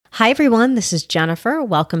Hi, everyone. This is Jennifer.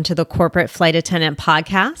 Welcome to the Corporate Flight Attendant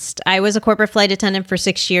Podcast. I was a corporate flight attendant for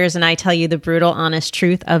 6 years, and I tell you the brutal, honest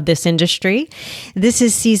truth of this industry. This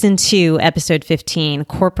is Season 2, Episode 15,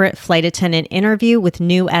 Corporate Flight Attendant Interview with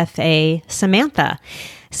new FA Samantha.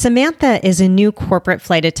 Samantha is a new corporate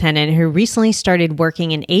flight attendant who recently started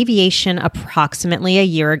working in aviation approximately a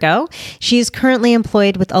year ago. She is currently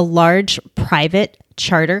employed with a large private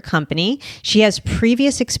charter company. She has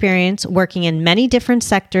previous experience working in many different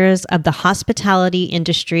sectors of the hospitality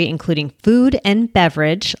industry, including food and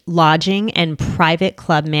beverage, lodging, and private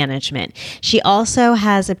club management. She also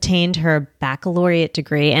has obtained her baccalaureate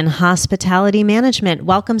degree in hospitality management.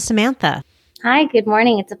 Welcome, Samantha. Hi, good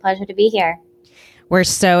morning. It's a pleasure to be here. We're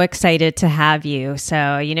so excited to have you.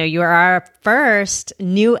 So, you are our first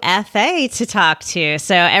new FA to talk to.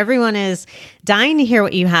 So everyone is dying to hear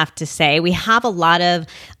what you have to say. We have a lot of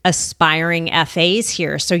aspiring FAs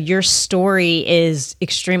here. So your story is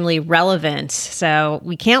extremely relevant. So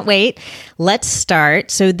we can't wait. Let's start.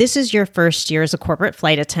 So this is your first year as a corporate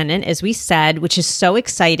flight attendant, as we said, which is so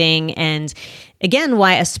exciting. And again,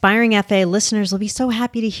 why aspiring FA listeners will be so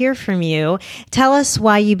happy to hear from you. Tell us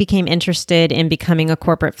why you became interested in becoming a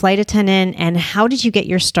corporate flight attendant and how did you get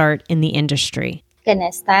your start in the industry?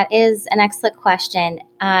 Goodness, that is an excellent question.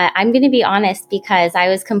 I'm going to be honest because I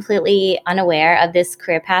was completely unaware of this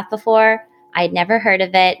career path before. I'd never heard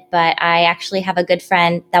of it, but I actually have a good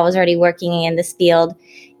friend that was already working in this field,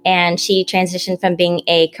 and she transitioned from being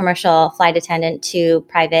a commercial flight attendant to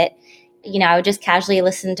private. I would just casually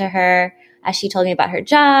listen to her as she told me about her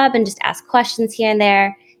job and just ask questions here and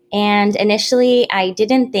there. And initially, I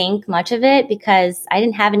didn't think much of it because I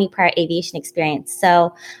didn't have any prior aviation experience.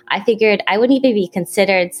 So I figured I wouldn't even be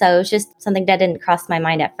considered. So it was just something that didn't cross my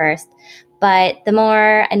mind at first. But the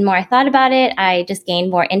more and more I thought about it, I just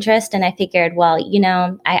gained more interest. And I figured, well,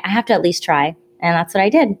 I have to at least try. And that's what I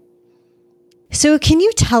did. So can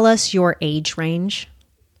you tell us your age range?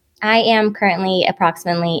 I am currently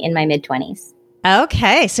approximately in my mid-20s.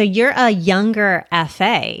 Okay, so you're a younger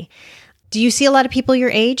FA. Do you see a lot of people your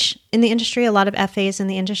age in the industry, a lot of FAs in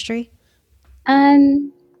the industry?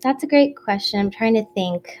 That's a great question. I'm trying to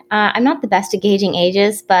think. I'm not the best at gauging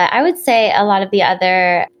ages, but I would say a lot of the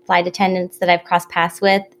other flight attendants that I've crossed paths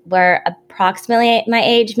with were approximately my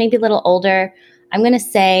age, maybe a little older. I'm going to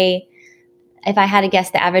say, if I had to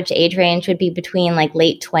guess, the average age range would be between like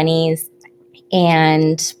late 20s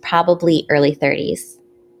and probably early 30s.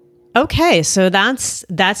 Okay, so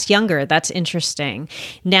that's younger. That's interesting.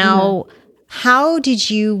 Now, How did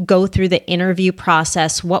you go through the interview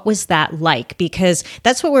process? What was that like? Because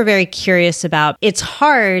that's what we're very curious about. It's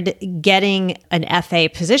hard getting an FA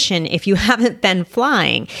position if you haven't been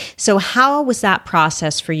flying. So how was that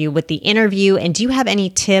process for you with the interview? And do you have any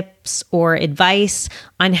tips or advice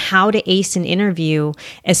on how to ace an interview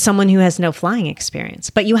as someone who has no flying experience,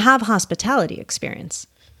 but you have hospitality experience?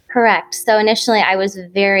 Correct. So initially I was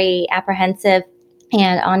very apprehensive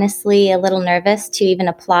and honestly a little nervous to even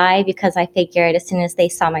apply because I figured as soon as they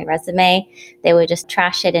saw my resume, they would just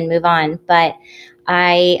trash it and move on. But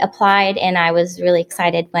I applied and I was really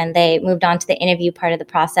excited when they moved on to the interview part of the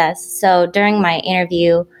process. So during my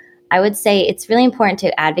interview, I would say it's really important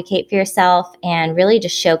to advocate for yourself and really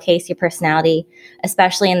just showcase your personality,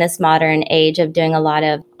 especially in this modern age of doing a lot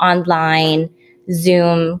of online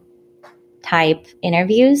Zoom type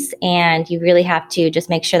interviews. And you really have to just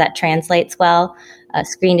make sure that translates well,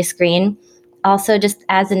 screen to screen. Also, just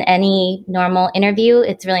as in any normal interview,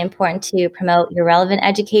 it's really important to promote your relevant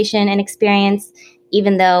education and experience.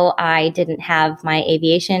 Even though I didn't have my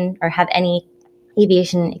aviation or have any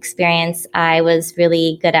aviation experience, I was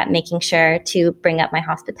really good at making sure to bring up my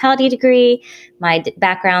hospitality degree, my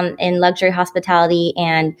background in luxury hospitality,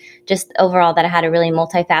 and just overall that I had a really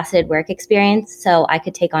multifaceted work experience so I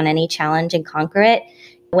could take on any challenge and conquer it.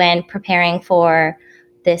 When preparing for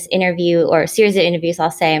this interview or series of interviews,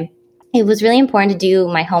 I'll say, it was really important to do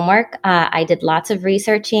my homework. I did lots of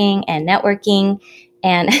researching and networking.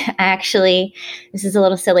 And actually, this is a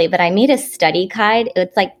little silly, but I made a study guide.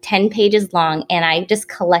 It's like 10 pages long, and I just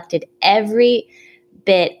collected every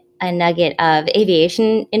bit a nugget of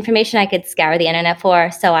aviation information I could scour the internet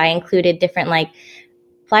for. So I included different like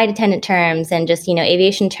flight attendant terms and just,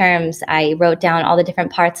 aviation terms. I wrote down all the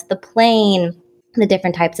different parts of the plane, the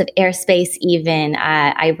different types of airspace even.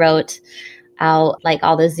 I wrote out like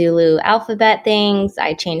all the Zulu alphabet things.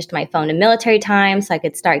 I changed my phone to military time so I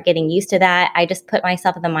could start getting used to that. I just put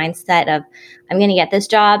myself in the mindset of I'm going to get this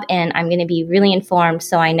job and I'm going to be really informed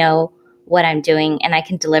so I know what I'm doing and I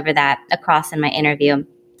can deliver that across in my interview.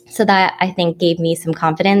 So that, I think, gave me some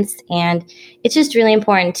confidence. And it's just really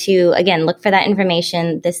important to, again, look for that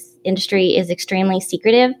information. This industry is extremely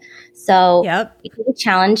secretive. So it can be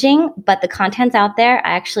challenging, but the content's out there.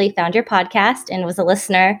 I actually found your podcast and was a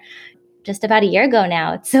listener just about a year ago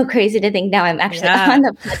now. It's so crazy to think now I'm actually on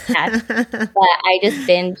the podcast. But I just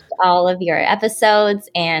binged all of your episodes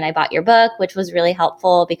and I bought your book, which was really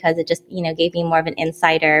helpful because it just, gave me more of an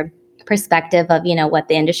insider perspective of, what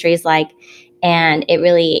the industry is like. And it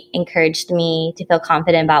really encouraged me to feel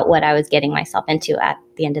confident about what I was getting myself into at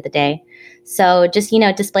the end of the day. So just,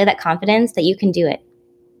 display that confidence that you can do it.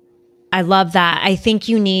 I love that. I think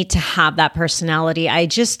you need to have that personality. I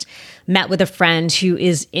just met with a friend who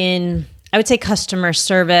is in, I would say, customer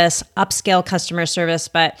service, upscale customer service,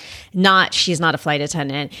 but she's not a flight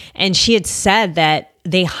attendant. And she had said that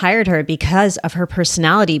they hired her because of her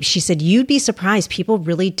personality. She said, you'd be surprised. People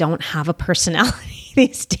really don't have a personality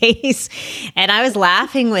these days. And I was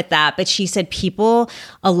laughing with that. But she said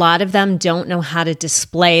a lot of them don't know how to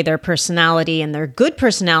display their personality and their good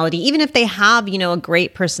personality, even if they have, a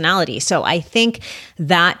great personality. So I think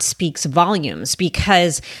that speaks volumes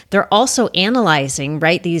because they're also analyzing,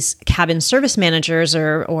 right? These cabin service managers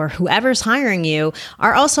or whoever's hiring you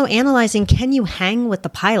are also analyzing, can you hang with the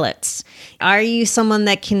pilots? Are you someone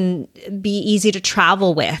that can be easy to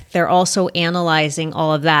travel with? They're also analyzing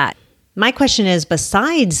all of that. My question is,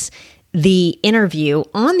 besides the interview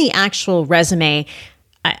on the actual resume,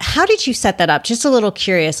 how did you set that up? Just a little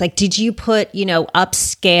curious. Like, did you put,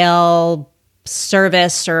 upscale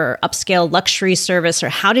service or upscale luxury service, or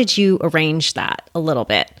how did you arrange that a little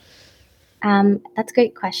bit? That's a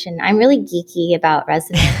great question. I'm really geeky about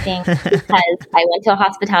resume things because I went to a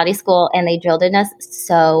hospitality school and they drilled in us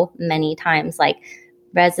so many times, like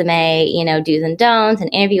resume, do's and don'ts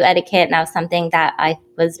and interview etiquette. And that was something that I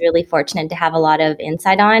was really fortunate to have a lot of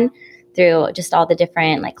insight on through just all the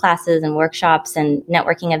different classes and workshops and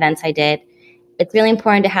networking events I did. It's really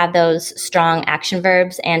important to have those strong action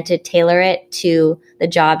verbs and to tailor it to the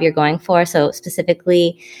job you're going for. So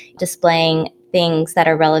specifically displaying things that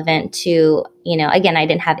are relevant to, again, I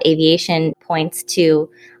didn't have aviation points to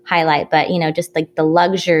highlight, but, just like the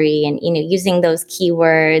luxury and, using those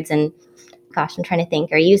keywords and gosh, I'm trying to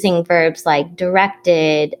think, or using verbs like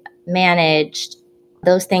directed, managed,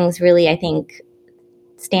 those things really, I think,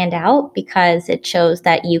 stand out because it shows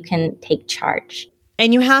that you can take charge.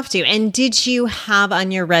 And you have to. And did you have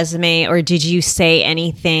on your resume or did you say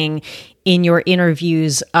anything in your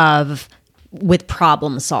interviews with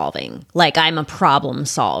problem solving? Like, I'm a problem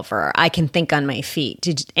solver. I can think on my feet.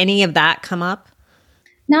 Did any of that come up?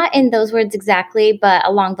 Not in those words exactly, but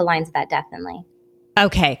along the lines of that, definitely.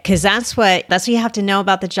 Okay, because that's what you have to know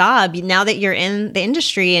about the job. Now that you're in the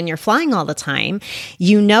industry and you're flying all the time,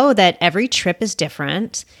 you know that every trip is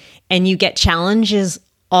different and you get challenges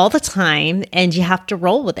all the time and you have to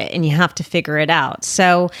roll with it and you have to figure it out.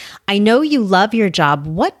 So I know you love your job.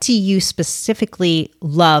 What do you specifically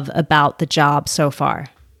love about the job so far?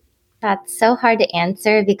 That's so hard to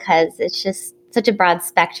answer because it's just such a broad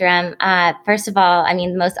spectrum. First of all,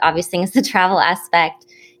 the most obvious thing is the travel aspect.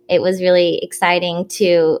 It was really exciting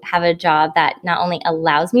to have a job that not only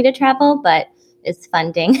allows me to travel, but is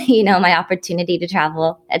funding, my opportunity to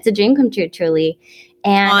travel. It's a dream come true, truly.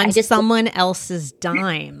 And on someone else's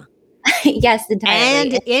dime. Yes,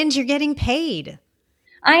 entirely. And you're getting paid.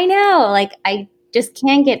 I know. I just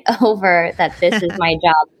can't get over that this is my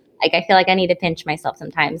job. I feel like I need to pinch myself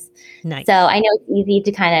sometimes. Nice. So I know it's easy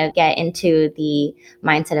to kind of get into the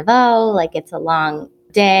mindset of, it's a long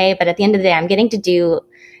day. But at the end of the day, I'm getting to do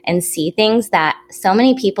and see things that so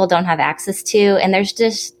many people don't have access to. And there's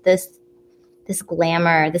just this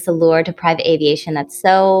glamour, this allure to private aviation that's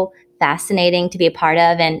so fascinating to be a part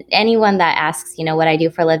of. And anyone that asks, what I do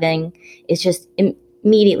for a living is just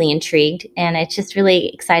immediately intrigued. And it's just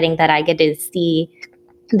really exciting that I get to see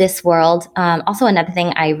this world. Also, another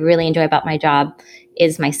thing I really enjoy about my job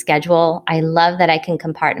is my schedule. I love that I can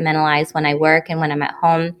compartmentalize when I work and when I'm at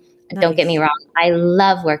home. Nice. Don't get me wrong. I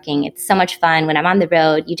love working. It's so much fun. When I'm on the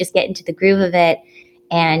road, you just get into the groove of it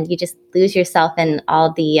and you just lose yourself in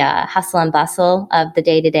all the hustle and bustle of the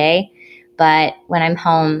day to day. But when I'm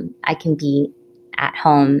home, I can be at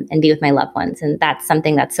home and be with my loved ones. And that's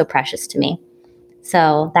something that's so precious to me.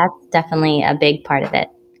 So that's definitely a big part of it.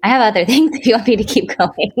 I have other things if you want me to keep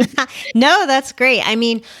going. No, that's great.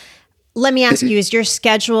 Let me ask you, is your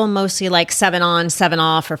schedule mostly like 7 on, 7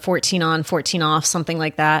 off, or 14 on, 14 off, something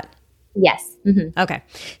like that? Yes. Mm-hmm. Okay.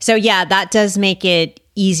 So yeah, that does make it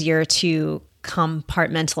easier to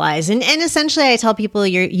compartmentalize. And essentially I tell people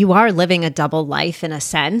you are living a double life in a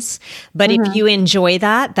sense, but if you enjoy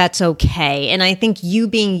that, that's okay. And I think you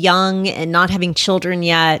being young and not having children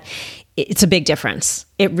yet, it's a big difference.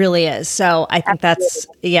 It really is. So I think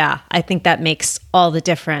I think that makes all the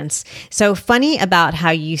difference. So funny about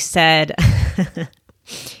how you said,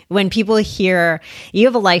 when people hear, you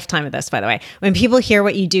have a lifetime of this, by the way, when people hear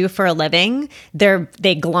what you do for a living,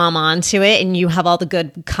 they glom onto it, and you have all the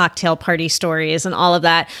good cocktail party stories and all of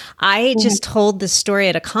that. I just told this story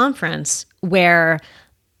at a conference where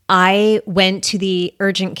I went to the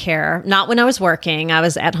urgent care, not when I was working, I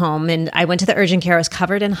was at home, and I went to the urgent care. I was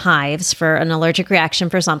covered in hives for an allergic reaction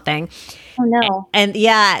for something. Oh no. And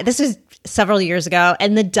yeah, this was several years ago.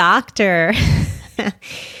 And the doctor,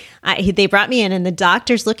 they brought me in, and the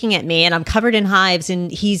doctor's looking at me, and I'm covered in hives,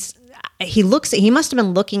 and he must have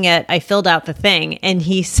been looking at, I filled out the thing, and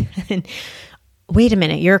he said, "Wait a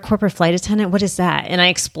minute, you're a corporate flight attendant? What is that?" And I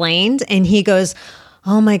explained, and he goes,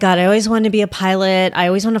 "Oh my God, I always wanted to be a pilot. I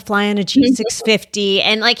always want to fly on a G650.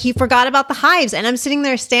 And like, he forgot about the hives, and I'm standing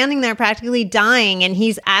there practically dying. And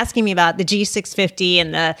he's asking me about the G650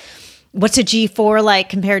 and what's a G4 like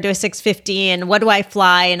compared to a 650, and what do I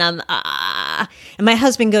fly? And and my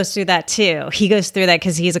husband goes through that too. He goes through that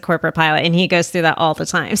because he's a corporate pilot, and he goes through that all the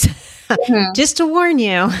time. Just to warn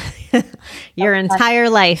you, your entire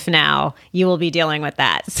life now, you will be dealing with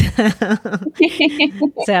that.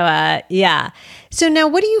 Yeah. So now,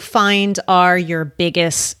 what do you find are your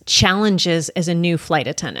biggest challenges as a new flight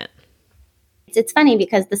attendant? It's funny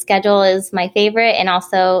because the schedule is my favorite, and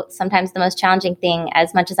also sometimes the most challenging thing.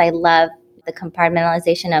 As much as I love the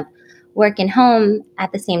compartmentalization of work and home,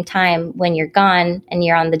 at the same time, when you're gone and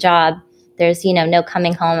you're on the job, there's, no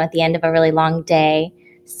coming home at the end of a really long day.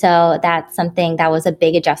 So that's something that was a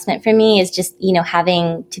big adjustment for me, is just,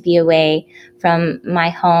 having to be away from my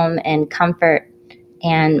home and comfort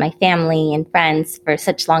and my family and friends for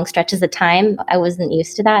such long stretches of time. I wasn't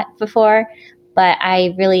used to that before, but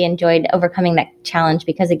I really enjoyed overcoming that challenge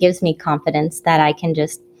because it gives me confidence that I can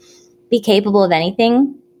just be capable of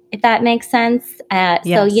anything, if that makes sense. Yes.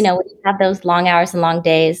 So, when you have those long hours and long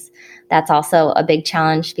days, that's also a big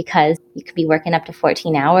challenge because you could be working up to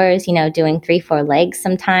 14 hours, doing 3-4 legs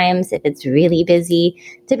sometimes if it's really busy.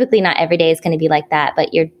 Typically not every day is going to be like that,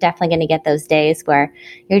 but you're definitely going to get those days where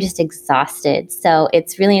you're just exhausted. So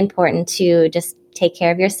it's really important to just take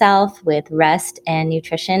care of yourself with rest and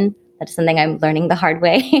nutrition. That's something I'm learning the hard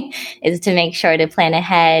way, is to make sure to plan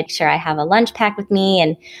ahead, sure I have a lunch pack with me,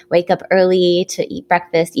 and wake up early to eat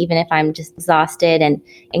breakfast, even if I'm just exhausted, and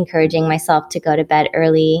encouraging myself to go to bed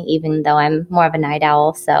early, even though I'm more of a night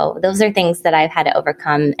owl. So those are things that I've had to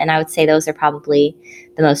overcome. And I would say those are probably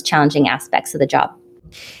the most challenging aspects of the job.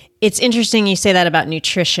 It's interesting you say that about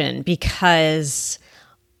nutrition, because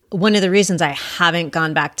one of the reasons I haven't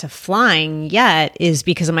gone back to flying yet is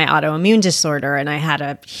because of my autoimmune disorder. And I had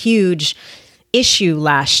a huge issue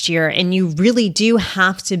last year. And you really do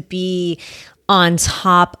have to be on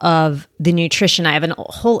top of the nutrition. I have a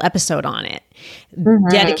whole episode on it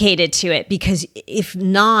dedicated to it, because if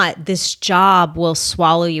not, this job will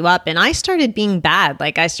swallow you up. And I started being bad.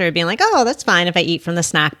 Like, I started being like, oh, that's fine if I eat from the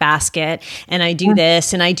snack basket and I do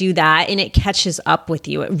this and I do that. And it catches up with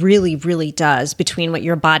you. It really, really does, between what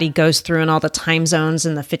your body goes through and all the time zones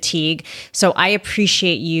and the fatigue. So I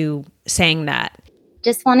appreciate you saying that.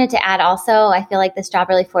 Just wanted to add also, I feel like this job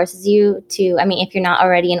really forces you to, if you're not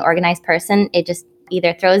already an organized person, it just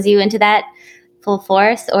either throws you into that full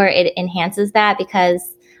force or it enhances that,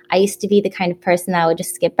 because I used to be the kind of person that would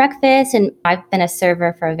just skip breakfast, and I've been a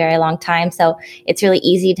server for a very long time. So it's really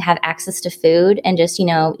easy to have access to food and just,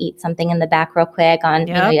 eat something in the back real quick on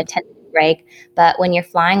a 10-minute break. But when you're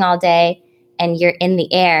flying all day and you're in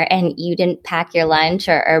the air and you didn't pack your lunch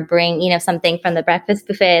or bring, something from the breakfast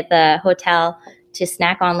buffet at the hotel to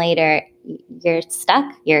snack on later, you're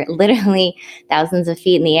stuck. You're literally thousands of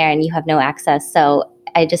feet in the air and you have no access. So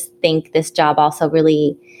I just think this job also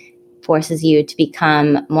really forces you to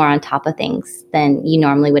become more on top of things than you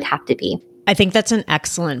normally would have to be. I think that's an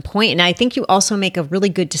excellent point. And I think you also make a really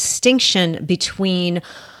good distinction between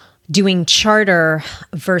doing charter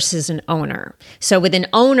versus an owner. So with an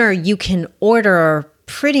owner, you can order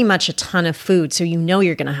pretty much a ton of food, so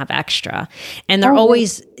you're going to have extra. And they're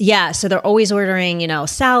always, so they're always ordering,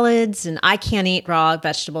 salads, and I can't eat raw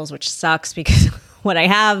vegetables, which sucks because what I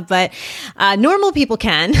have, but normal people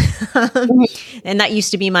can. And that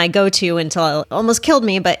used to be my go-to until it almost killed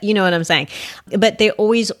me, but you know what I'm saying. But they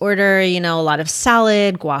always order, a lot of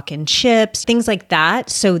salad, guac and chips, things like that.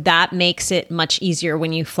 So that makes it much easier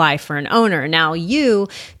when you fly for an owner. Now you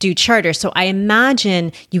do charter. So I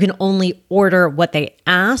imagine you can only order what they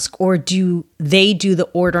ask, or do they do the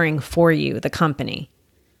ordering for you, the company?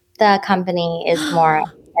 The company is more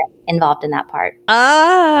involved in that part.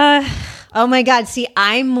 Oh my God. See,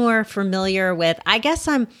 I'm more familiar with, I guess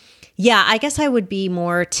I would be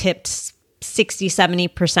more tipped 60,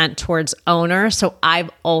 70% towards owner. So I've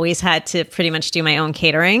always had to pretty much do my own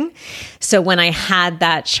catering. So when I had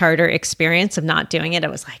that charter experience of not doing it, I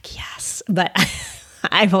was like, yes, but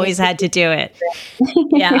I've always had to do it.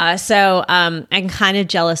 Yeah. So I'm kind of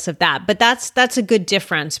jealous of that, but that's a good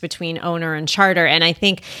difference between owner and charter. And I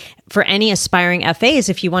think for any aspiring FAs,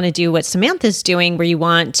 if you want to do what Samantha's doing, where you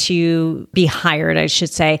want to be hired, I should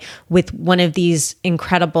say, with one of these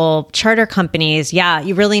incredible charter companies,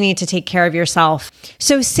 you really need to take care of yourself.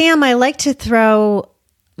 So Sam, I like to throw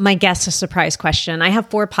my guests a surprise question. I have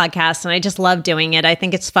 4 podcasts and I just love doing it. I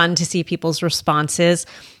think it's fun to see people's responses.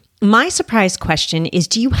 My surprise question is,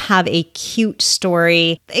 do you have a cute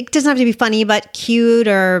story? It doesn't have to be funny, but cute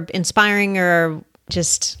or inspiring or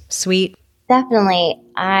just sweet. Definitely.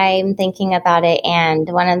 I'm thinking about it. And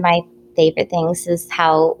one of my favorite things is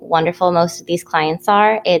how wonderful most of these clients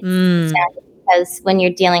are. It's sad because when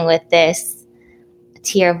you're dealing with this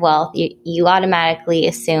tier of wealth, you automatically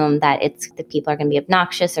assume that the people are going to be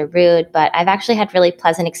obnoxious or rude. But I've actually had really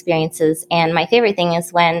pleasant experiences. And my favorite thing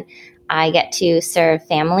is when I get to serve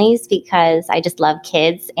families, because I just love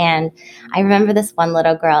kids. And I remember this one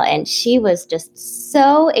little girl, and she was just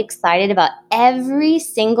so excited about every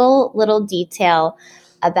single little detail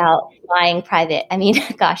about flying private. I mean,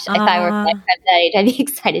 gosh, if I were flying private that age, I'd be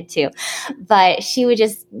excited too. But she would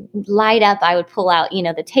just light up. I would pull out,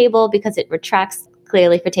 the table, because it retracts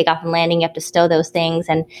clearly for takeoff and landing. You have to stow those things,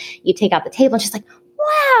 and you take out the table, and she's like,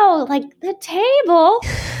 wow, like the table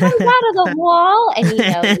comes out of the wall. And, you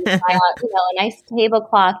buy out, a nice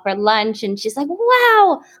tablecloth for lunch. And she's like,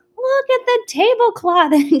 wow, look at the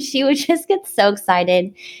tablecloth. And she would just get so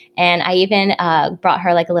excited. And I even brought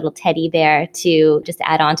her like a little teddy bear to just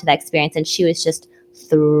add on to that experience. And she was just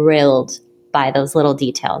thrilled by those little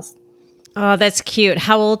details. Oh, that's cute.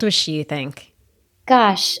 How old was she, you think?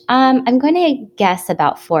 Gosh, I'm going to guess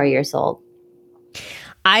about 4 years old.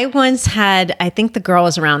 I once had, I think the girl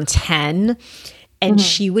was around 10, and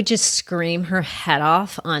she would just scream her head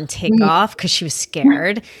off on takeoff because she was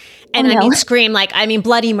scared. And I mean, scream,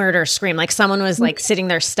 bloody murder scream, like someone was like sitting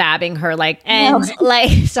there stabbing her, sorry,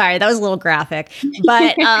 that was a little graphic,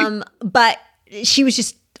 but she was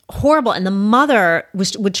just horrible. And the mother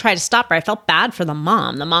would try to stop her. I felt bad for the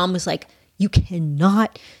mom. The mom was like, you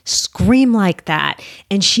cannot scream like that.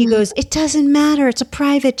 And she goes, it doesn't matter. It's a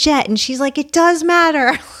private jet. And she's like, it does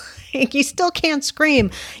matter. You still can't scream.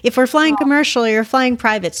 If we're flying commercial, you're flying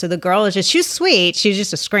private. So the girl she was sweet. She was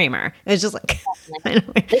just a screamer. It was just like,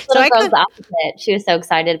 this little girl's the opposite. She was so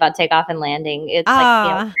excited about takeoff and landing. It's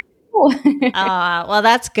well,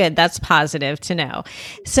 that's good. That's positive to know.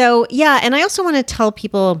 So and I also want to tell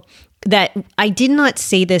people that I did not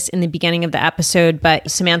say this in the beginning of the episode, but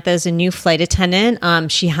Samantha is a new flight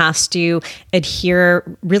attendant. She has to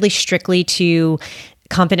adhere really strictly to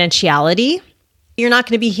confidentiality. You're not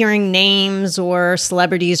going to be hearing names or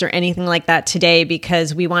celebrities or anything like that today,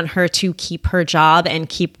 because we want her to keep her job and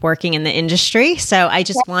keep working in the industry. So I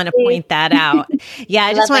just want to point that out.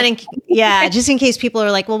 Just in case people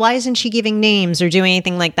are like, well, why isn't she giving names or doing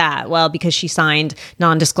anything like that? Well, because she signed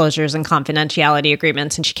non-disclosures and confidentiality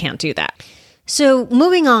agreements, and she can't do that. So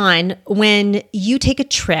moving on, when you take a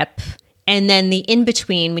trip, and then the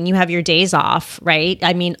in-between, when you have your days off, right?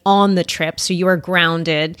 I mean, on the trip, so you are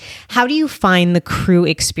grounded. How do you find the crew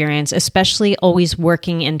experience, especially always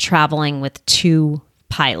working and traveling with 2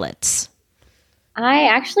 pilots? I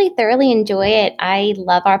actually thoroughly enjoy it. I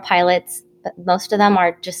love our pilots. Most of them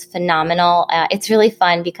are just phenomenal. It's really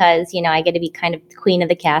fun because, I get to be kind of queen of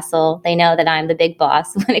the castle. They know that I'm the big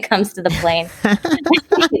boss when it comes to the plane.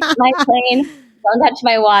 It's my plane. Don't touch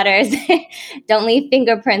my waters. Don't leave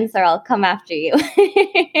fingerprints or I'll come after you.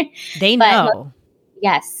 They know.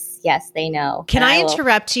 Yes, they know. Can I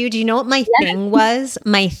interrupt you? Do you know what my thing was?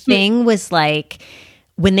 My thing was like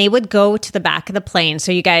when they would go to the back of the plane.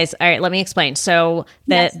 So you guys, all right, let me explain. So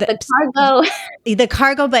the cargo. The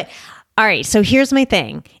cargo, but all right, so here's my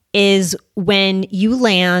thing. is when you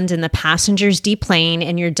land and the passengers deplane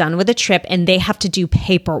and you're done with a trip and they have to do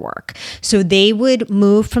paperwork. So they would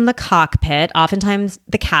move from the cockpit. Oftentimes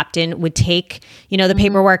the captain would take, the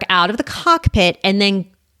paperwork out of the cockpit and then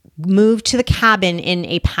move to the cabin in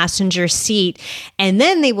a passenger seat. And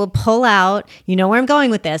then they will pull out, you know where I'm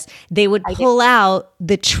going with this, they would pull out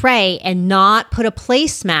the tray and not put a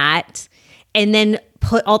placemat and then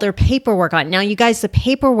put all their paperwork on. Now, you guys, the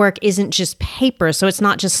paperwork isn't just paper, so it's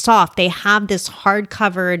not just soft. They have this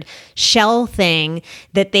hard-covered shell thing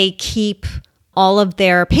that they keep all of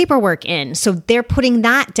their paperwork in. So they're putting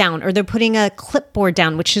that down, or they're putting a clipboard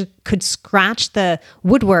down, which could scratch the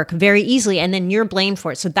woodwork very easily, and then you're blamed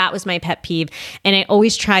for it. So that was my pet peeve. And I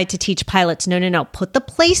always tried to teach pilots, no, put the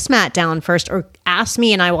placemat down first, or ask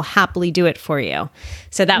me and I will happily do it for you.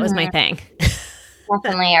 So that was my thing.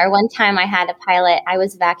 Definitely. Or one time I had a pilot, I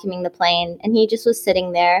was vacuuming the plane and he just was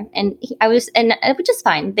sitting there and which is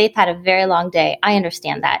fine. They've had a very long day. I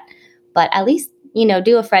understand that. But at least,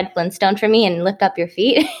 do a Fred Flintstone for me and lift up your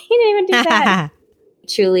feet. He didn't even do that.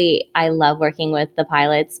 Truly, I love working with the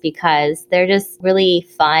pilots because they're just really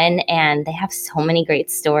fun and they have so many great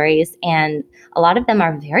stories. And a lot of them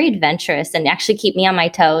are very adventurous and actually keep me on my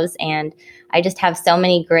toes. And I just have so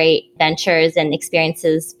many great ventures and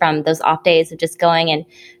experiences from those off days of just going and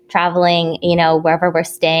traveling, wherever we're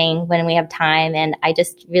staying when we have time. And I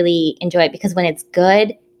just really enjoy it because when it's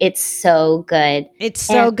good, it's so good. It's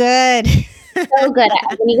so good. So good.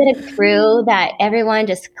 When you get a crew that everyone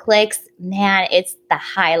just clicks, man, it's the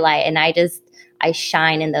highlight. And I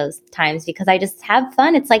shine in those times because I just have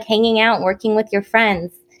fun. It's like hanging out, working with your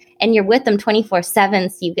friends, and you're with them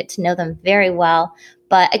 24/7. So you get to know them very well.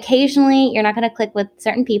 But occasionally you're not going to click with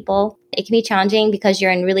certain people. It can be challenging because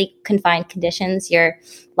you're in really confined conditions. You're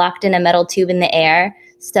locked in a metal tube in the air.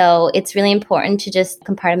 So it's really important to just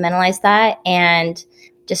compartmentalize that and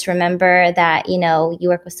just remember that, you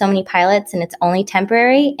work with so many pilots and it's only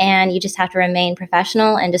temporary, and you just have to remain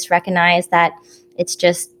professional and just recognize that it's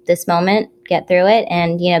just this moment, get through it,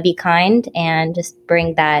 and, be kind and just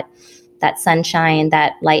bring that sunshine,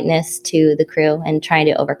 that lightness to the crew and trying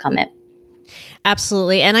to overcome it.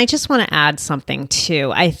 Absolutely. And I just want to add something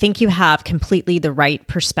too. I think you have completely the right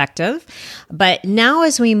perspective. But now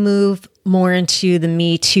as we move more into the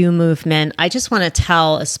Me Too movement, I just want to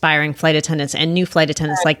tell aspiring flight attendants and new flight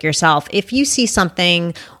attendants like yourself, if you see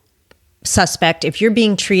something suspect, if you're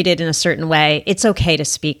being treated in a certain way, it's okay to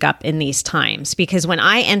speak up in these times. Because when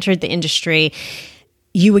I entered the industry,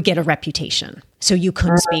 you would get a reputation. So you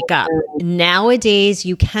couldn't speak up. Nowadays,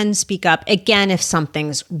 you can speak up, again, if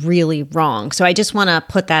something's really wrong. So I just want to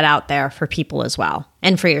put that out there for people as well,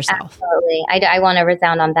 and for yourself. Absolutely. I want to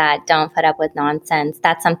resound on that. Don't put up with nonsense.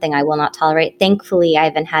 That's something I will not tolerate. Thankfully, I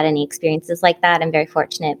haven't had any experiences like that. I'm very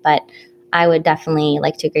fortunate, but I would definitely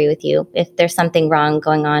like to agree with you. If there's something wrong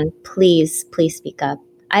going on, please speak up.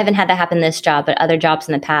 I haven't had that happen in this job, but other jobs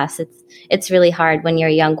in the past, it's really hard when you're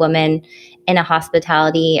a young woman in a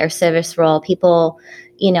hospitality or service role. People,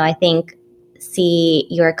 I think see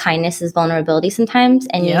your kindness as vulnerability sometimes,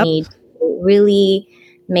 and you need to really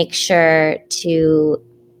make sure to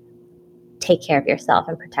take care of yourself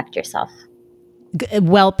and protect yourself.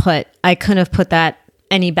 Well put. I couldn't have put that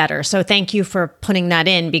any better. So thank you for putting that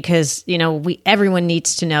in, because, everyone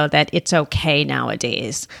needs to know that it's okay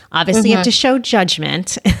nowadays. Obviously, you have to show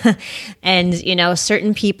judgment and,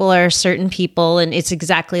 certain people are certain people. And it's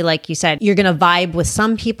exactly like you said, you're going to vibe with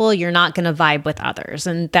some people, you're not going to vibe with others.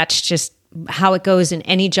 And that's just how it goes in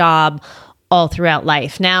any job all throughout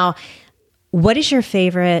life. Now, what is your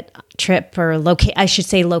favorite trip or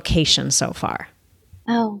location so far?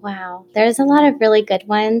 Oh, wow. There's a lot of really good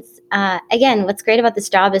ones. Again, what's great about this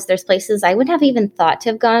job is there's places I wouldn't have even thought to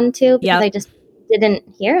have gone to because I just didn't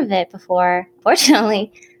hear of it before.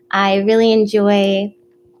 Fortunately, I really enjoy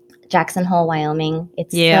Jackson Hole, Wyoming.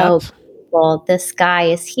 It's so beautiful. The sky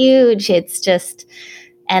is huge. It's just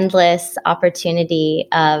endless opportunity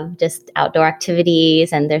of just outdoor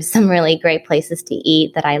activities. And there's some really great places to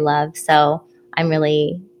eat that I love. So I'm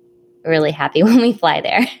really, really happy when we fly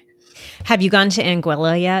there. Have you gone to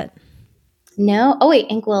Anguilla yet? No. Oh, wait,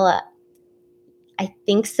 Anguilla. I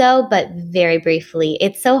think so, but very briefly.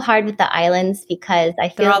 It's so hard with the islands because I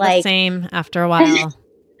feel they're all like the same after a while.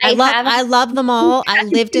 I love them all. I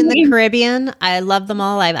lived in the Caribbean. I love them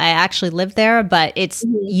all. I actually lived there, but it's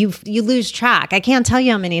you lose track. I can't tell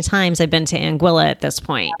you how many times I've been to Anguilla at this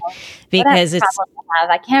point because it's.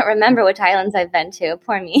 I can't remember which islands I've been to.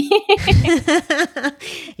 Poor me.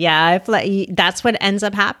 Yeah, that's what ends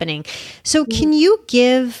up happening. So, can you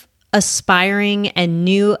give aspiring and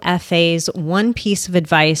new FAs one piece of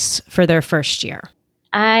advice for their first year?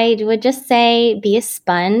 I would just say be a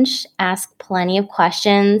sponge, ask plenty of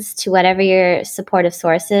questions to whatever your supportive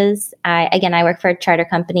source is. I work for a charter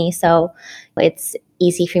company, so it's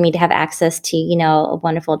easy for me to have access to, a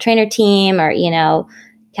wonderful trainer team or,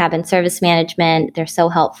 cabin service management. They're so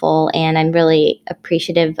helpful, and I'm really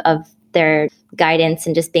appreciative of their guidance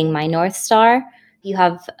and just being my North Star. You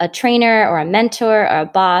have a trainer or a mentor or a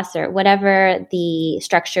boss or whatever the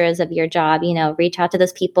structure is of your job, reach out to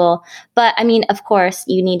those people. But I mean, of course,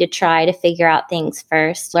 you need to try to figure out things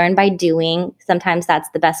first. Learn by doing. Sometimes that's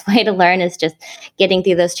the best way to learn, is just getting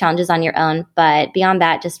through those challenges on your own. But beyond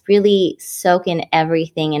that, just really soak in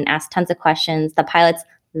everything and ask tons of questions. The pilots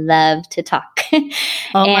love to talk.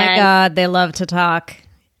 Oh my God, they love to talk.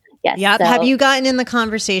 Yes. Yeah. So, have you gotten in the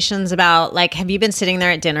conversations about, have you been sitting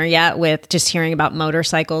there at dinner yet with just hearing about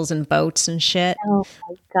motorcycles and boats and shit? oh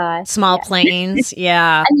my gosh. Small planes.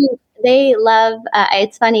 Yeah. I mean, they love,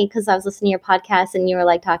 it's funny because I was listening to your podcast and you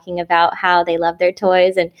were talking about how they love their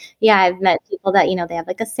toys. And yeah, I've met people that, they have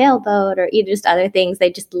a sailboat or just other things.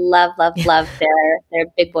 They just love their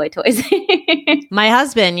big boy toys. My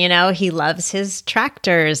husband, he loves his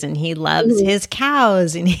tractors and he loves his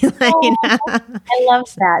cows and he I love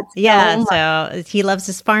that. So he loves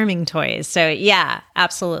his farming toys. So yeah,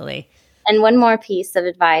 absolutely. And one more piece of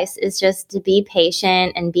advice is just to be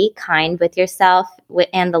patient and be kind with yourself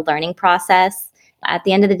and the learning process. At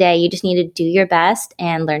the end of the day, you just need to do your best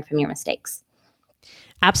and learn from your mistakes.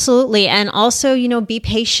 Absolutely. And also, be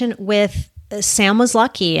patient with Sam. Was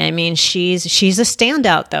lucky. I mean, she's a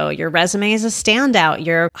standout though. Your resume is a standout.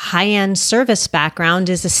 Your high-end service background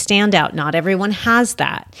is a standout. Not everyone has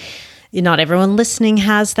that. Not everyone listening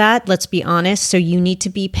has that. Let's be honest. So you need to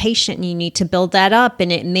be patient and you need to build that up.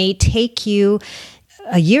 And it may take you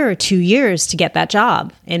a year or 2 years to get that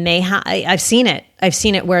job. It may I've seen it. I've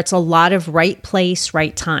seen it where it's a lot of right place,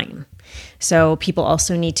 right time. So people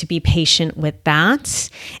also need to be patient with that.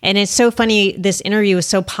 And it's so funny. This interview was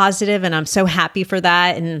so positive and I'm so happy for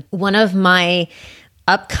that. And one of my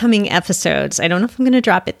upcoming episodes, I don't know if I'm going to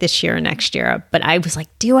drop it this year or next year, but I was like,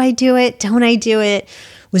 do I do it? Don't I do it?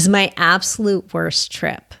 Was my absolute worst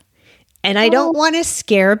trip. And I don't want to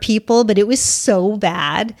scare people, but it was so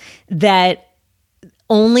bad that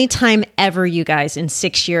only time ever, you guys, in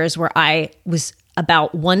 6 years where I was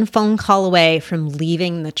about one phone call away from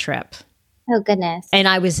leaving the trip. Oh, goodness. And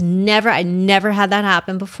I never had that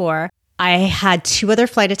happen before. I had 2 other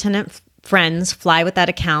flight attendant friends fly with that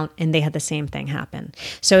account and they had the same thing happen.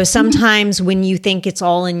 So sometimes when you think it's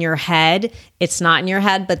all in your head, it's not in your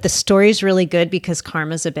head, but the story's really good because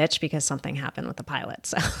karma's a bitch because something happened with the pilot.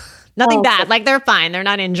 So nothing bad. They're fine. They're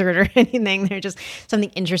not injured or anything. They're just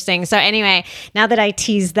something interesting. So anyway, now that I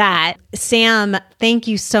tease that, Sam, thank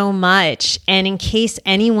you so much. And in case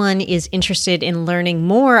anyone is interested in learning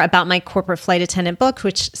more about my corporate flight attendant book,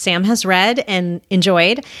 which Sam has read and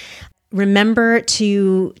enjoyed, remember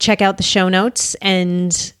to check out the show notes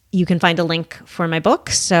and you can find a link for my book.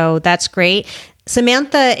 So that's great.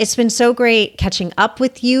 Samantha, it's been so great catching up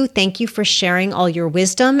with you. Thank you for sharing all your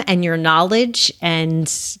wisdom and your knowledge and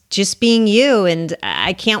just being you. And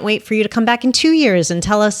I can't wait for you to come back in 2 years and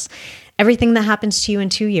tell us everything that happens to you in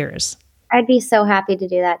 2 years. I'd be so happy to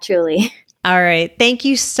do that, truly. All right. Thank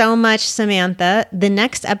you so much, Samantha. The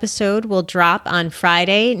next episode will drop on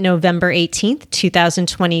Friday, November 18th,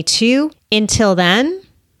 2022. Until then,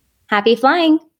 happy flying.